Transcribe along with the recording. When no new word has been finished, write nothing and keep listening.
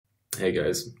Hey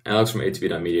guys, Alex from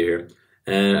atb.media here,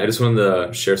 and I just wanted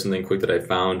to share something quick that I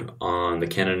found on the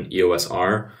Canon EOS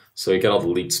R. So you got all the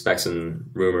leaked specs and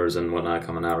rumors and whatnot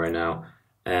coming out right now,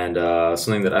 and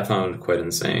something that I found quite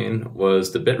insane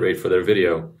was the bitrate for their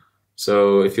video.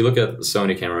 So if you look at the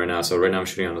Sony camera right now, so right now I'm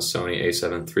shooting on a Sony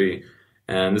a7 III,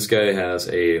 and this guy has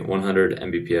a 100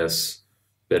 Mbps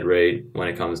bitrate when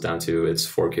it comes down to its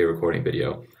 4K recording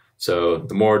video. So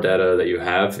the more data that you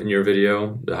have in your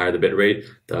video, the higher the bit rate,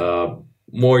 the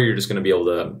more you're just going to be able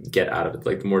to get out of it.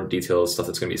 Like the more detailed stuff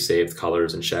that's going to be saved,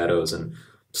 colors and shadows and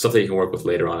stuff that you can work with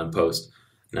later on in post.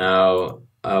 Now,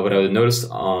 what I noticed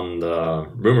on the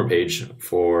rumor page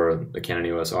for the Canon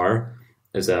EOS R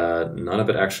is that none of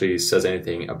it actually says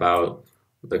anything about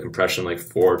the compression like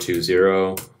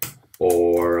 420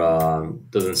 or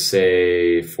doesn't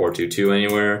say 422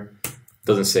 anywhere.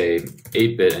 Doesn't say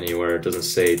 8-bit anywhere, it doesn't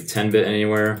say 10-bit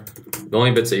anywhere. The only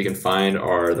bits that you can find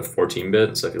are the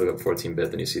 14-bit. So if you look up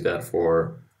 14-bit, then you see that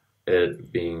for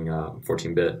it being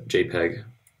 14-bit JPEG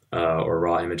or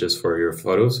raw images for your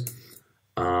photos.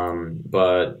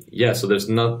 But yeah, so there's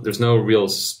no real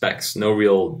specs, no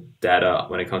real data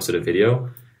when it comes to the video,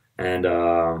 and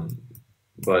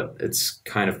but it's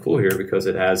kind of cool here because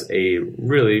it has a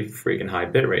really freaking high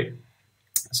bit rate.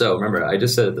 So remember, I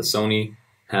just said that the Sony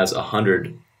has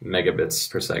 100 megabits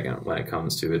per second when it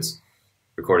comes to its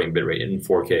recording bitrate in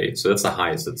 4K. So that's the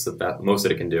highest, that's the most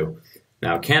that it can do.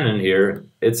 Now Canon here,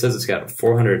 it says it's got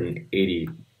 480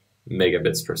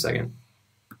 megabits per second.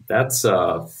 That's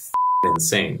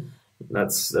insane.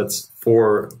 That's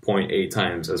 4.8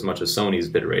 times as much as Sony's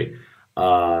bitrate.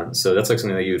 So that's like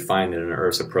something that you would find in an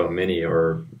Ursa Pro Mini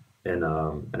or in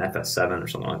an FS7 or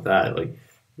something like that. Like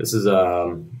this is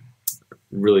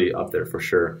really up there for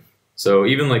sure. So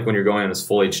even like when you're going on this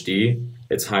full HD,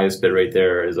 its highest bitrate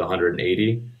there is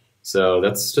 180. So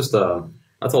that's just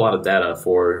that's a lot of data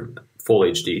for full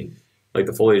HD. Like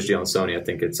the full HD on Sony, I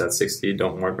think it's at 60.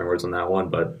 Don't mark my words on that one,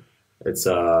 but it's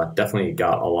definitely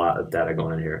got a lot of data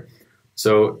going in here.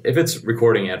 So if it's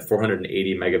recording at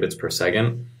 480 megabits per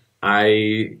second,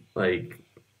 I'm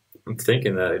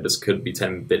thinking that this could be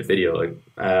 10-bit video. Like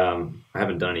I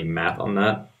haven't done any math on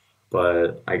that,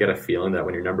 but I get a feeling that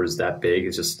when your number is that big,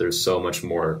 it's just there's so much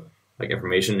more like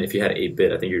information. If you had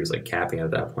 8-bit, I think you're just like capping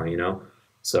at that point, you know?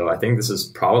 So I think this is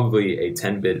probably a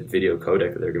 10-bit video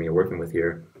codec that they're going to be working with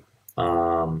here.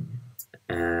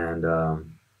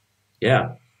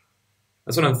 Yeah,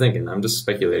 that's what I'm thinking. I'm just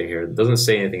speculating here. It doesn't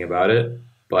say anything about it,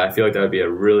 but I feel like that would be a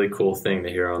really cool thing to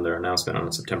hear on their announcement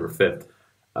on September 5th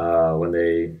when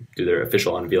they do their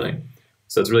official unveiling.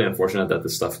 So it's really unfortunate that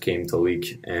this stuff came to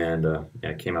leak and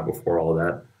it came out before all of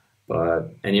that.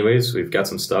 But anyways, we've got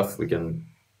some stuff. We can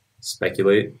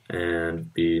speculate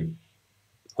and be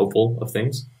hopeful of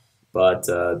things. But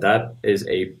that is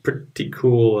a pretty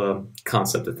cool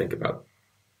concept to think about.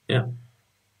 Yeah.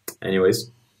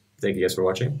 Anyways, thank you guys for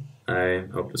watching. I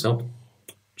hope this helped.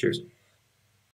 Cheers.